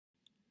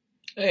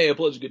Hey, a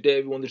pleasant good day,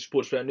 everyone. This is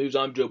Sports Fan News.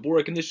 I'm Joe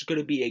Boric, and this is going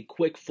to be a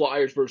quick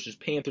Flyers versus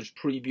Panthers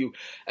preview,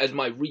 as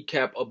my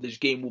recap of this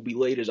game will be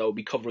late, as I will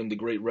be covering the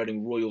Great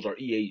Reading Royals, our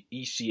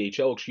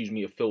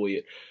ECHL,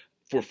 affiliate.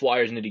 For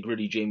Flyers Nitty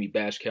Gritty, Jamie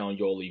Bascal and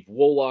yall.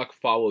 Wollock.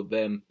 Follow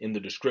them in the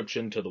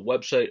description to the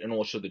website, and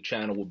also the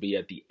channel will be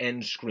at the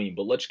end screen.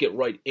 But let's get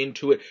right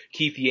into it.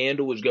 Keith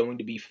Yandle is going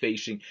to be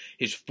facing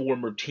his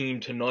former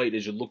team tonight,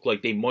 as it looked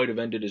like they might have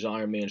ended his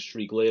Ironman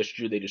streak last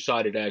year. They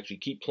decided to actually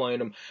keep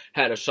playing him,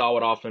 had a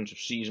solid offensive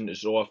season,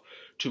 is off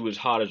to as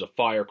hot as a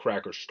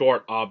firecracker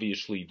start,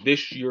 obviously,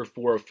 this year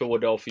for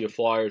Philadelphia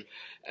Flyers.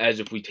 As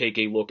if we take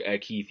a look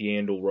at Keith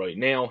Yandle right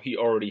now, he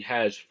already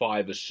has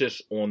 5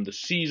 assists on the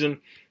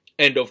season.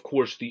 And, of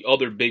course, the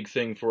other big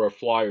thing for our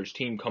Flyers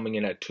team coming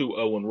in at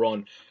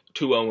 2-0-1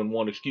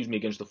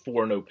 against the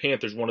 4-0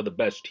 Panthers, one of the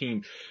best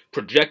teams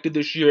projected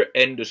this year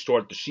and to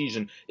start the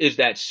season, is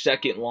that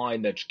second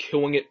line that's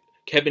killing it.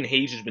 Kevin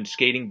Hayes has been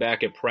skating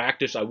back at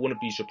practice. I wouldn't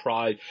be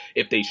surprised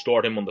if they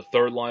start him on the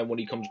third line when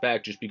he comes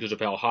back, just because of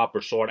how hot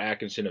Brassard,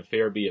 Atkinson, and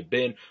Fairby have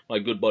been. My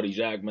good buddy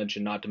Zach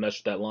mentioned not to mess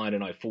with that line,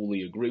 and I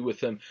fully agree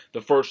with him.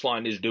 The first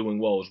line is doing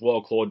well as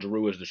well. Claude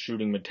Giroux has the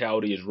shooting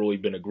mentality, has really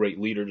been a great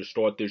leader to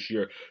start this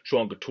year.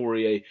 Sean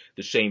Couturier,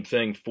 the same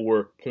thing,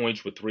 4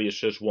 points with 3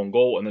 assists, 1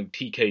 goal. And then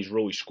TK's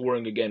really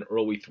scoring again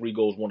early, 3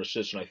 goals, 1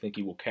 assist, and I think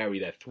he will carry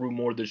that through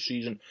more this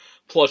season.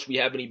 Plus, we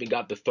haven't even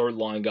got the third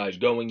line guys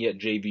going yet,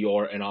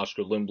 JVR and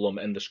Oscar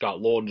Lindblom and the Scott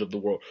Laudens of the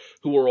world,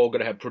 who are all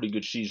going to have pretty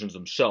good seasons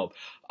themselves.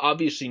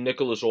 Obviously,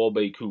 Nicholas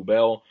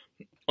Aube-Kubel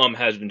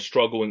has been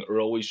struggling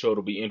early, so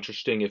it'll be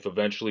interesting if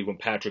eventually when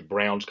Patrick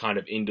Brown's kind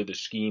of into the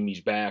scheme,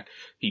 he's back,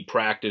 he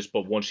practiced,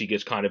 but once he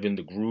gets kind of in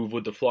the groove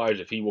with the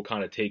Flyers, if he will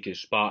kind of take his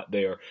spot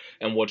there,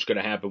 and what's going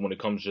to happen when it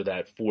comes to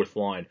that fourth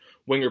line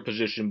winger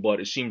position. But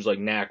it seems like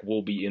Knack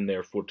will be in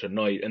there for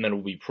tonight, and then it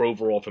will be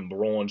Provorov and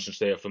Braun, since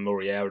they have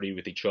familiarity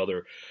with each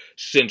other,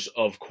 since,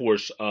 of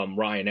course,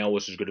 Ryan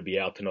Ellis is going to be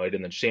out tonight,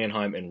 and then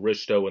Sanheim and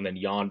Risto, and then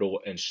Yandle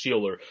and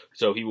Sealer,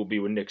 so he will be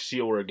with Nick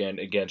Sealer again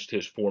against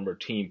his former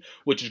team,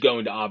 which is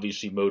going to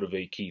obviously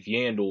motivate Keith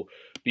Yandle,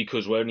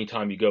 because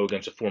anytime you go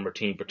against a former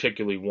team,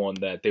 particularly one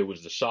that there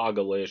was the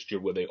saga last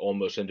year where they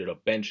almost ended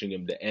up benching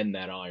him to end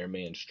that Iron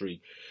Man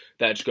streak,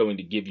 that's going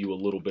to give you a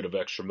little bit of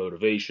extra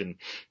motivation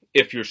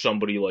if you're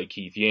somebody like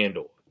Keith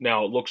Yandle.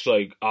 Now, it looks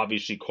like,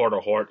 obviously,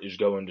 Carter Hart is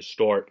going to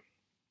start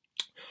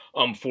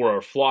for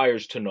our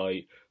Flyers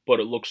tonight, but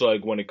it looks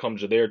like when it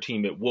comes to their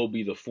team, it will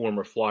be the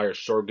former Flyer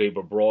Sergei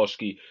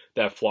Bobrovsky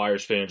that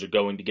Flyers fans are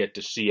going to get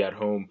to see at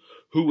home,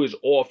 who is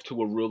off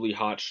to a really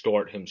hot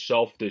start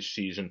himself this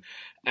season,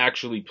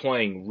 actually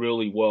playing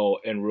really well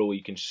and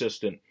really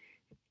consistent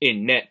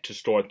in net to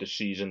start the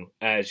season,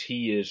 as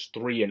he is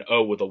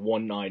 3-0 with a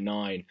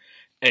 1.99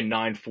 and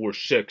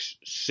 9.46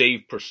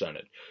 save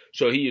percentage.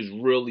 So he is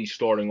really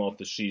starting off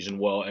the season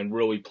well and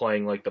really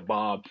playing like the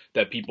Bob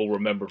that people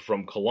remembered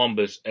from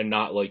Columbus, and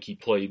not like he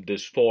played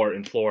this far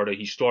in Florida.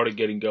 He started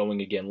getting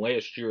going again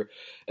last year,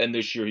 and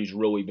this year he's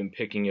really been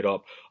picking it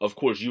up. Of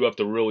course, you have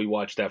to really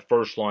watch that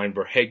first line.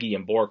 Verhege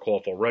and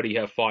Barkov already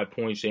have 5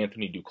 points.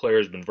 Anthony Duclair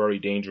has been very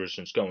dangerous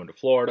since going to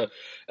Florida.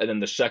 And then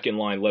the second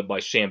line, led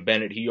by Sam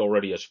Bennett, he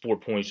already has 4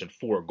 points and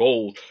 4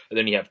 goals. And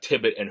then you have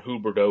Tibbet and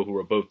Huberdeau, who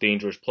are both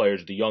dangerous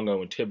players, the young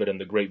Owen Tibbet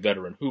and the great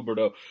veteran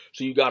Huberdeau.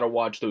 So you got to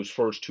watch those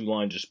first 2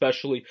 lines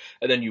especially.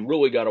 And then you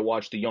really got to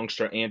watch the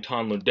youngster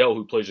Anton Lundell,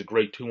 who plays a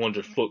great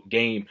 200-foot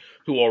game,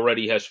 who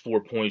already has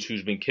 4 points,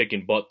 who's been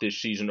kicking butt this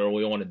season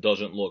early on and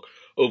doesn't look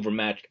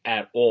overmatched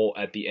at all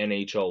at the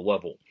NHL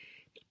level.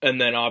 And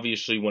then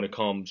obviously when it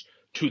comes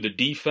to the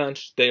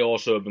defense, they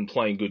also have been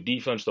playing good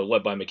defense. They're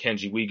led by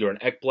Mackenzie Weegar and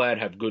Ekblad,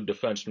 have good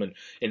defensemen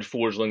in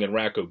Forsling and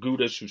Racco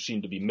Gudas, who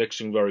seem to be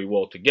mixing very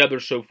well together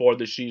so far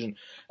this season.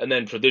 And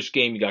then for this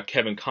game, you got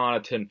Kevin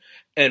Connaughton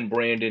and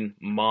Brandon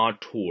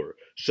Montour.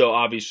 So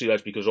obviously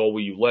that's because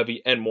Olwe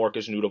Levy and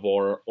Marcus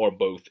Nudavar are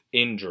both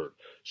injured.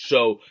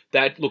 So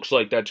that looks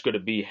like that's going to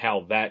be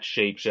how that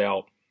shapes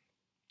out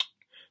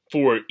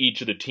for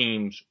each of the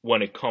teams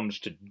when it comes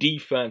to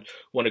defense.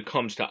 When it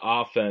comes to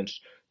offense,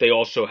 they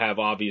also have,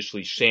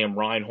 obviously, Sam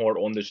Reinhart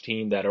on this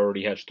team that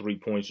already has 3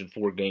 points in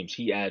 4 games.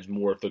 He adds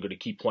more if they're going to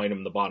keep playing him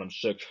in the bottom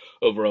 6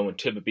 over Owen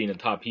Tibbet being in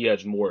top. He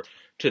adds more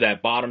to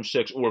that bottom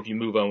 6. Or if you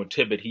move Owen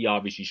Tibbet, he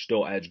obviously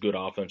still adds good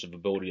offensive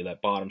ability to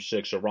that bottom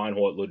 6. So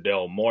Reinhart,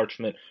 Liddell,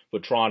 Marchment,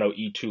 Vetrano,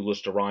 E2,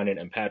 Listerainen,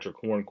 and Patrick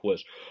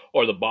Hornquist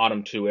are the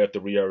bottom 2 after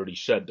we already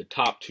said the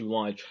top 2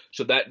 lines.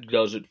 So that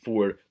does it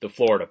for the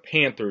Florida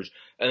Panthers.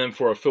 And then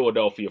for our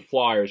Philadelphia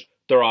Flyers,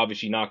 they're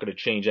obviously not going to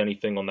change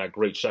anything on that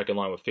great second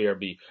line with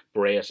Fairby,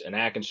 Brass, and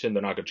Atkinson.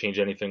 They're not going to change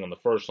anything on the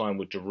first line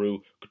with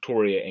Giroux,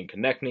 Couturier, and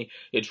Konechny.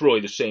 It's really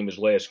the same as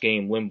last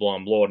game,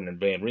 Lindblom, Lauden, and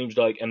Van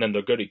Riemsdyk. And then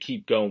they're going to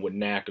keep going with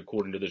Knack,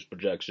 according to this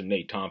projection,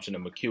 Nate Thompson,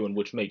 and McEwen,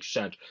 which makes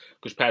sense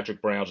because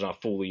Patrick Brown's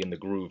not fully in the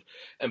groove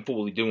and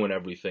fully doing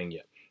everything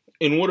yet.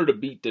 In order to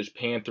beat this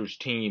Panthers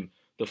team,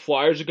 the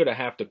Flyers are going to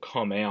have to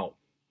come out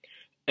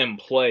and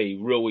play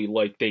really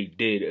like they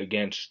did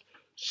against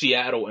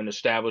Seattle and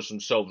establish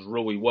themselves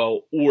really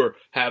well, or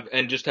have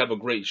a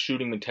great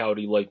shooting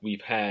mentality like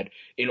we've had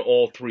in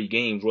all 3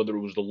 games, whether it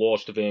was the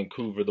loss to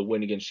Vancouver, the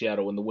win against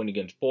Seattle, and the win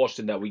against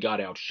Boston, that we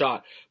got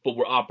outshot, but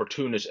we're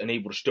opportunists and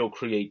able to still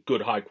create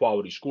good,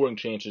 high-quality scoring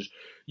chances.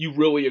 You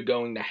really are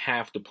going to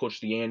have to push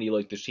the ante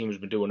like this team has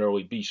been doing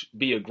early.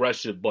 Be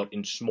aggressive, but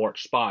in smart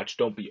spots.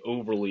 Don't be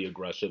overly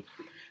aggressive.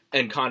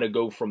 And kind of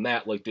go from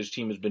that like this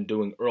team has been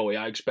doing early.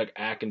 I expect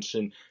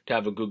Atkinson to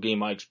have a good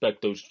game. I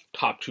expect those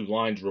top 2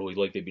 lines, really,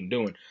 like they've been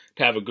doing,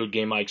 to have a good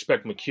game. I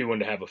expect McEwen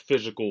to have a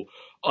physical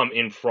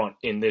in front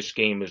in this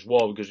game as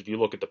well, because if you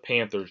look at the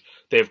Panthers,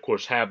 they, of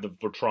course, have the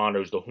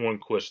Vetranos, the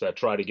Hornquists that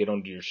try to get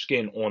under your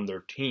skin on their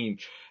team,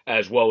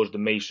 as well as the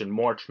Mason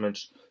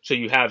Marchments. So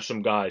you have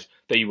some guys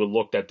that you would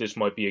look at. This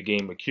might be a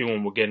game.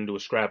 McEwen will get into a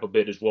scrap a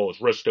bit, as well as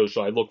Risto,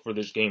 so I look for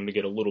this game to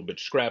get a little bit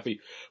scrappy.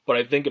 But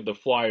I think if the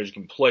Flyers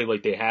can play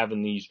like they have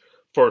in these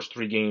first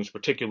 3 games,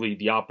 particularly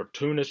the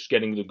opportunists,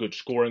 getting the good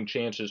scoring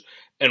chances,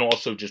 and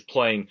also just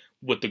playing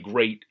with the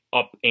great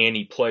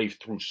up-ante play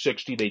through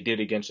 60 they did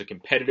against a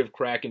competitive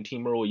Kraken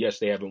team early. Yes,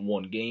 they haven't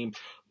won game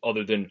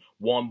other than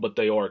one, but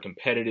they are a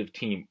competitive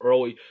team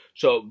early.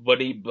 So,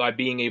 by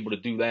being able to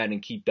do that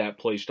and keep that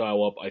play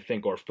style up, I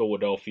think our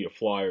Philadelphia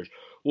Flyers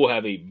will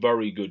have a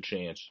very good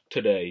chance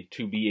today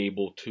to be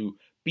able to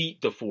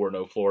beat the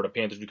 4-0 Florida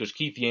Panthers, because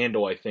Keith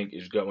Yandle, I think,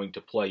 is going to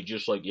play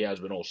just like he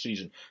has been all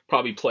season.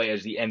 Probably play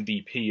as the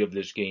MVP of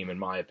this game, in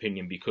my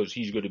opinion, because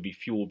he's going to be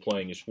fueled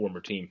playing his former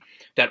team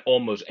that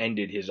almost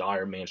ended his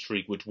Ironman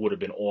streak, which would have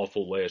been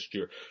awful last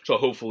year. So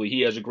hopefully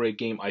he has a great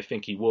game. I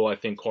think he will. I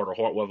think Carter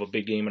Hart will have a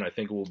big game, and I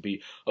think it will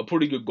be a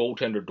pretty good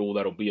goaltender duel.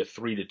 That'll be a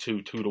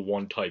 3-2,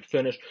 2-1 type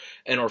finish,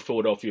 and our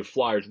Philadelphia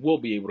Flyers will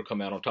be able to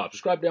come out on top.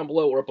 Subscribe down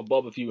below or up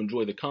above if you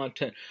enjoy the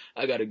content.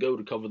 I got to go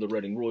to cover the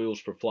Reading Royals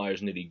for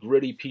Flyers Nitty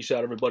Gritty. Peace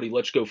out, everybody.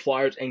 Let's go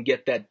Flyers and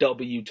get that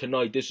W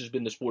tonight. This has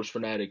been the Sports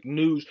Fanatic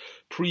News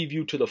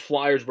preview to the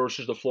Flyers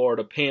versus the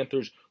Florida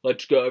Panthers.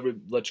 Let's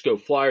go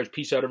Flyers.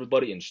 Peace out,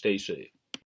 everybody, and stay safe.